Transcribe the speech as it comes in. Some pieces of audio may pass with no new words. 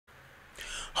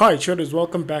Hi, traders.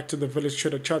 Welcome back to the Village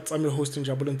Trader Chats. I'm your host,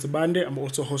 Njabulin Tabande. I'm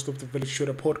also host of the Village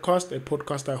Trader Podcast, a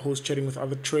podcast I host chatting with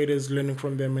other traders, learning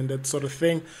from them, and that sort of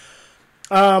thing.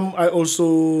 I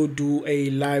also do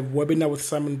a live webinar with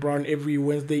Simon Brown every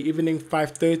Wednesday evening,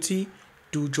 5:30.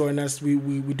 Do join us. We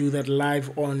do that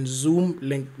live on Zoom.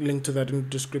 Link to that in the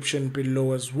description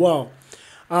below as well.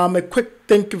 A quick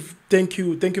thank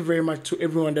you very much to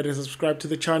everyone that has subscribed to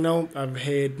the channel. I've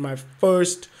had my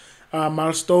first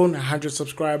milestone, 100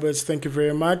 subscribers. Thank you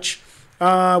very much.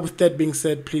 With that being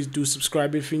said, please do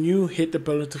subscribe if you're new. Hit the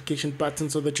bell notification button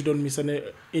so that you don't miss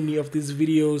any of these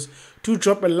videos. Do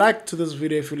drop a like to this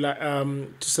video if you like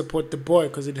to support the boy,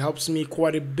 because it helps me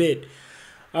quite a bit.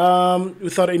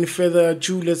 Without any further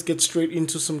ado, let's get straight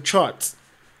into some charts.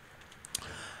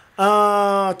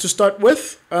 To start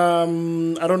with, I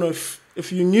don't know if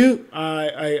you knew,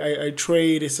 I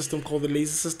trade a system called the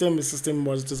laser system. The system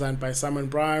was designed by Simon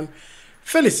Brown.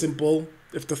 Fairly simple.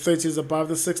 If the 30 is above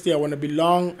the 60, I want to be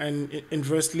long, and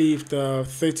inversely, if the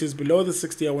 30 is below the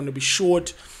 60, I want to be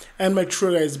short. And my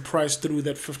trigger is priced through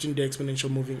that 15-day exponential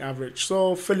moving average.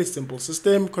 So fairly simple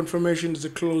system. Confirmation is a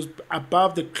close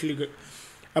above the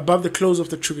close of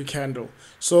the trigger candle.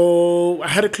 So I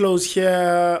had a close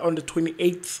here on the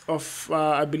 28th of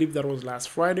I believe that was last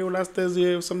Friday or last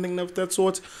Thursday or something of that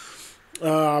sort.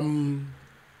 I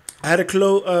had a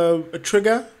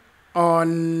trigger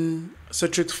on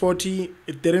Citrix 40.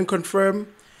 It didn't confirm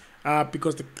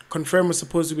because the confirm was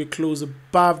supposed to be close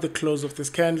above the close of this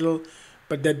candle,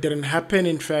 but that didn't happen.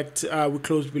 In fact, we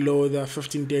closed below the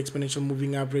 15-day exponential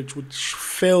moving average, which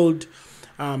failed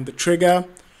the trigger.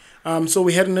 So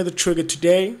we had another trigger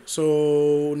today,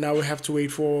 so now we have to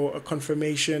wait for a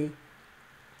confirmation.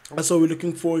 So we're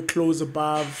looking for a close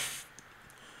above,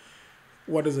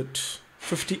 what is it,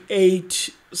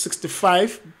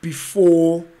 58.65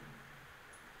 before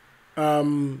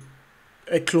a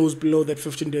close below that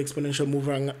 15-day exponential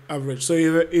moving average. So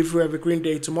if we have a green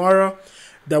day tomorrow,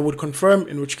 that would confirm,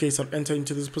 in which case I'll enter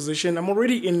into this position. I'm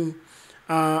already in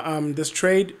this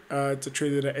trade. It's a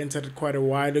trade that I entered quite a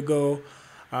while ago.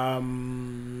 I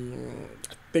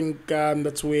think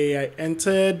that's where I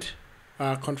entered,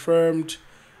 confirmed.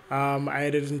 I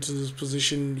added into this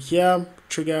position here,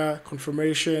 trigger,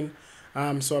 confirmation.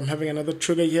 So I'm having another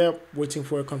trigger here, waiting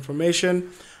for a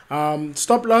confirmation.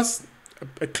 Stop loss,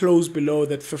 a close below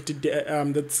that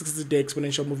 60-day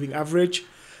exponential moving average.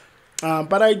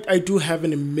 But I do have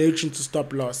an emergency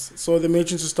stop loss. So the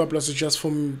emergency stop loss is just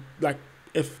from, like,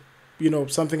 if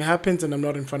something happens and I'm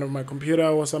not in front of my computer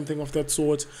or something of that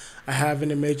sort, I have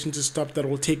an emergency stop that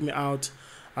will take me out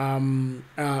at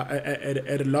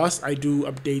a loss. I do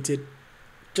update it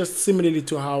just similarly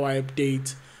to how I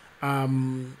update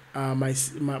my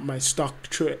stock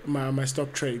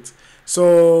trades.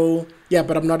 So yeah,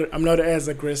 but I'm not as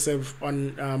aggressive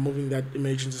on moving that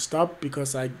emergency stop,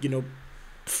 because I look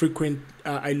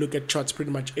at charts pretty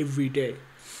much every day.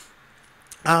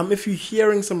 If you're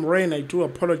hearing some rain, I do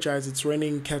apologize. It's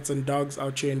raining cats and dogs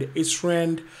out here in the East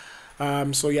Rand.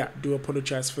 So yeah, do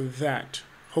apologize for that.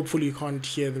 Hopefully you can't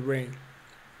hear the rain.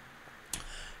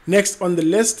 Next on the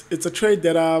list, it's a trade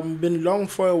that I've been long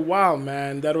for a while,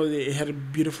 man. It had a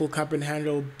beautiful cup and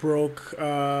handle, broke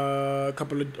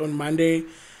on Monday,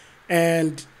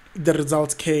 and the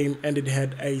results came, and it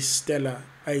had a stellar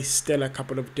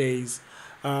couple of days.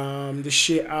 The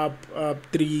share up just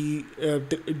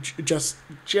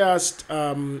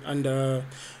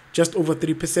over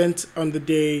 3% on the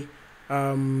day.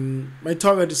 My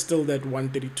target is still that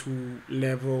 132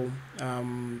 level.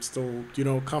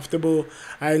 Still comfortable.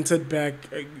 I entered back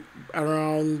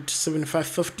around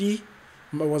 75.50.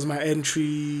 Was my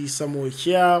entry somewhere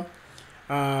here.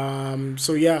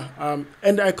 So yeah,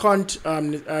 and I can't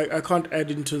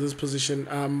add into this position.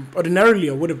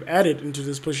 Ordinarily I would have added into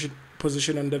this position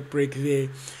on that break there,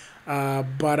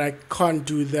 but I can't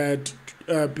do that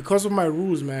because of my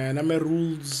rules, man. I'm a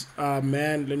rules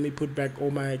man. Let me put back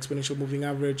all my exponential moving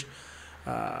average.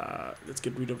 Let's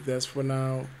get rid of this for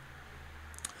now.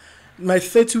 My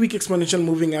 30-week exponential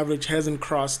moving average hasn't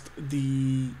crossed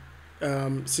the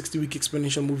 60-week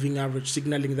exponential moving average,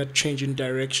 signaling that change in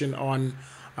direction on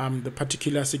the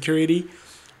particular security.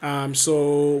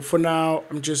 So for now,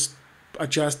 I'm just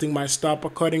adjusting my stop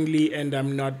accordingly, and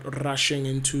I'm not rushing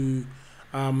into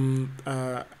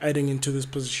adding into this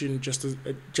position just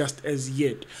as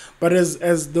yet. But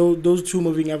as those two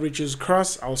moving averages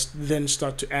cross, I'll then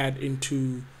start to add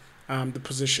into the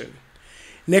position.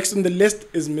 Next on the list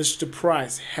is Mr.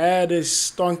 Price. Had a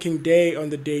stonking day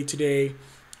on the day today,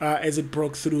 as it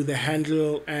broke through the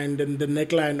handle and then the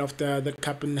neckline of the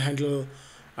cup and handle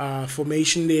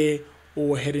formation there,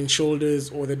 or Head and Shoulders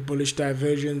or that bullish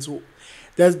divergence.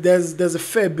 There's a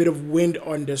fair bit of wind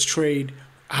on this trade.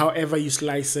 However you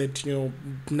slice it,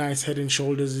 nice Head and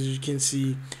Shoulders, as you can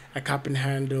see, a cup and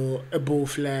handle, a bull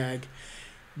flag,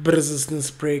 resistance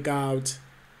breakout.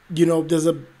 There's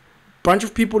a bunch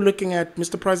of people looking at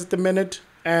Mr. Price at the minute,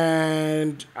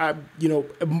 and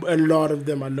a lot of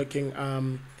them are looking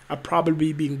are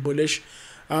probably being bullish.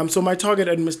 So my target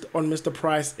on Mr.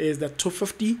 Price is that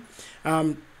 250.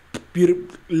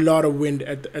 Beautiful, lot of wind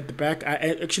at the back. I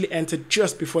actually entered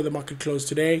just before the market closed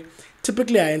today.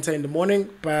 Typically I enter in the morning,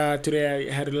 but today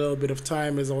I had a little bit of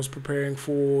time as I was preparing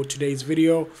for today's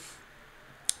video.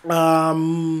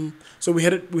 So we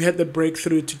had the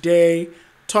breakthrough today.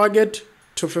 Target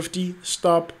 250,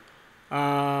 stop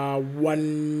around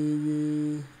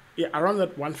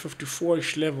that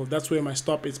 154ish level. That's where my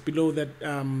stop is, below that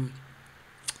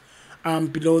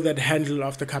handle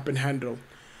of the cup and handle.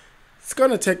 It's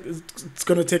gonna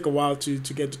take a while to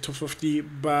get to 250,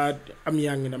 but I'm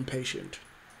young and I'm patient.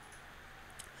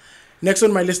 Next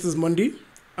on my list is Mundi.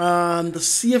 The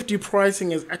CFD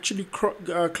pricing is actually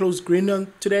closed green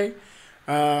on today.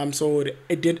 So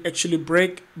it did actually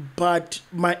break, but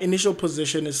my initial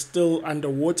position is still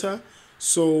underwater.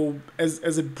 So as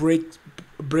it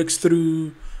breaks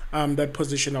through that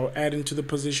position, I'll add into the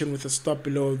position with a stop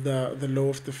below the low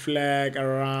of the flag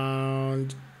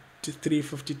around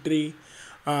 353,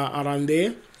 around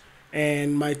there,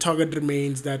 and my target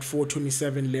remains that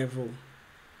 427 level.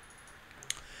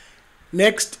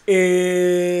 Next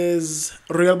is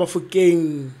Royal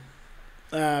Bafokeng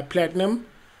Platinum.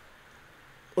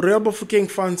 Royal Bafokeng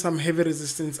found some heavy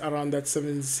resistance around that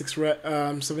 76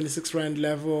 rand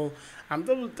level.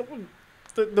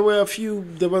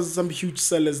 There was some huge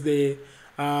sellers there,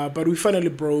 but we finally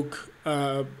broke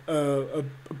through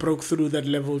that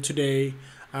level today.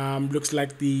 Looks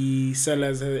like the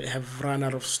sellers have run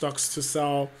out of stocks to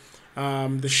sell.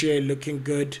 The share looking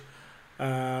good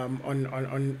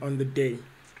on the day.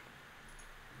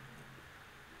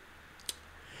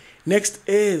 Next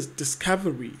is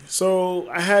Discovery.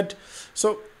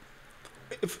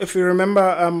 If you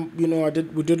remember,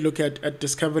 we did look at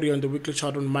Discovery on the weekly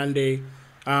chart on Monday.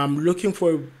 Looking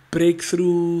for a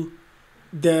breakthrough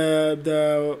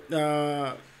the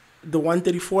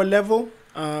 134 level.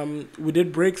 We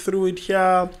did break through it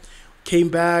here, came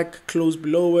back, closed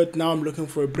below it. Now I'm looking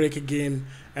for a break again,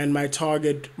 and my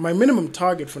minimum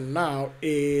target for now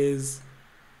is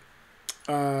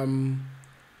that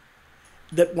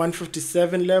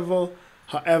 157 level.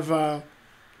 However,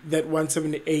 that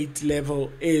 178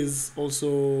 level is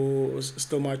also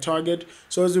still my target.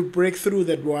 So as we break through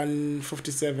that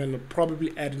 157, I'll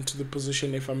probably add into the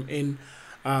position if I'm in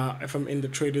the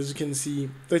trade. As you can see,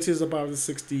 30 is above the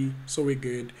 60, so we're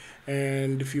good.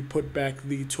 And if you put back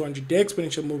the 200-day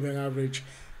exponential moving average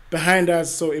behind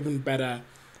us, so even better.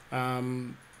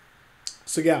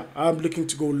 So yeah, I'm looking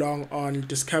to go long on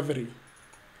Discovery.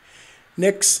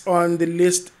 Next on the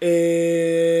list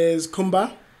is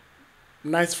Kumba.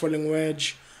 Nice falling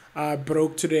wedge.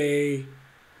 Broke today.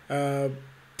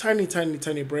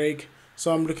 Tiny break.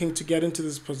 So I'm looking to get into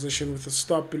this position with a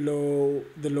stop below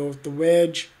the low of the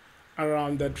wedge,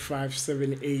 around that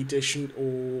 578ish,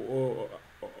 or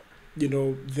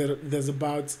there's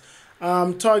about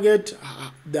target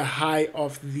the high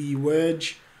of the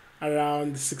wedge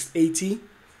around 680.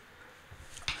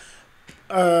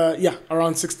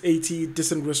 Around 680.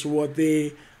 Decent risk reward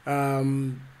there.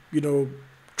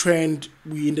 Trend,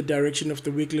 we in the direction of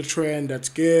the weekly trend. That's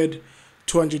good.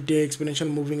 200-day exponential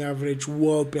moving average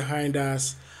well behind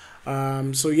us.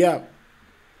 Kumba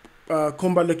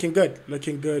looking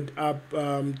good, up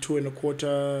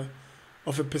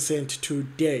 2.25%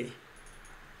 today.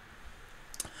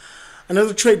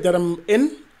 Another trade that I'm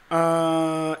in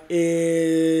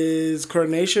is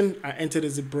Coronation. I entered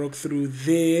as it broke through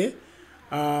there.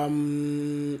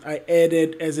 I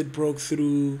added as it broke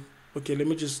through. Okay, let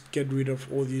me just get rid of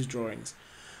all these drawings.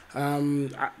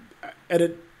 I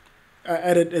added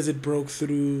as it broke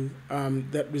through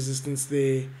that resistance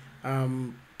there.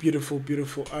 Beautiful.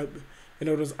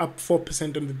 It was up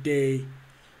 4% on the day.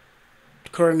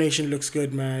 Coronation looks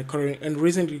good, man. And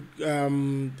recently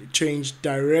changed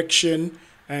direction,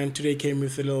 and today came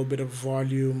with a little bit of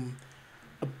volume.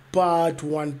 About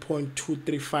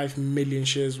 1.235 million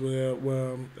shares were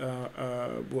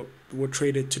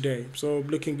traded today. So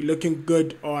looking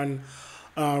good on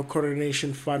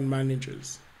Coronation fund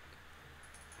managers.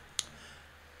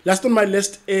 Last on my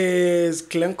list is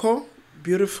Glencore.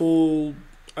 Beautiful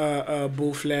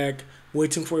bull flag,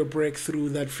 waiting for a breakthrough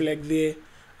that flag there.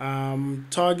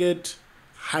 Target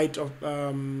height of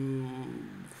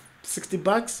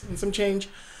 $60 and some change.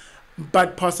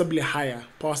 but possibly higher,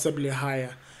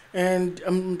 And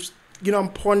I'm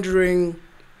pondering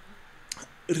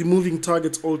removing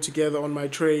targets altogether on my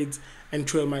trades and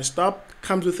trail my stop.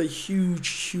 Comes with a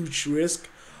huge risk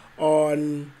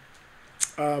on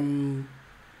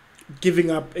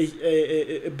giving up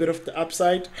a bit of the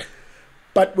upside.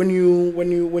 But when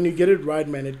you get it right,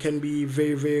 man, it can be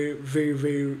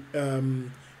very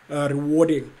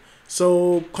rewarding.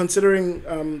 So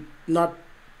considering not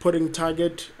putting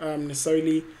target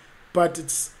necessarily, but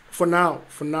it's for now.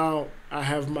 I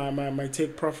have my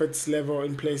take profits level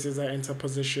in place as I enter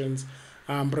positions.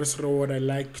 Risk reward I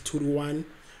like 2 to 1.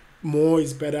 More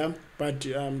is better, but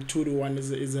 2 to 1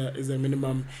 is a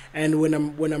minimum. And when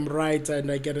I'm right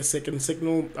and I get a second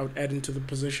signal, I would add into the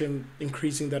position,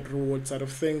 increasing that reward side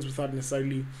of things without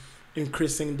necessarily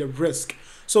increasing the risk.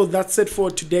 So that's it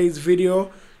for today's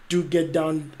video. Do get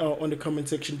down on the comment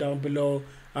section down below.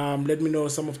 Let me know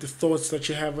some of the thoughts that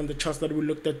you have on the charts that we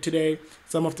looked at today,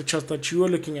 some of the charts that you are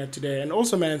looking at today, and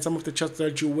also, man, some of the charts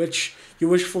that you wish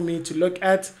for me to look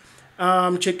at.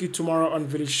 Check you tomorrow on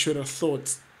Village Shooter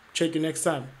Thoughts. Check you next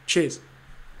time. Cheers.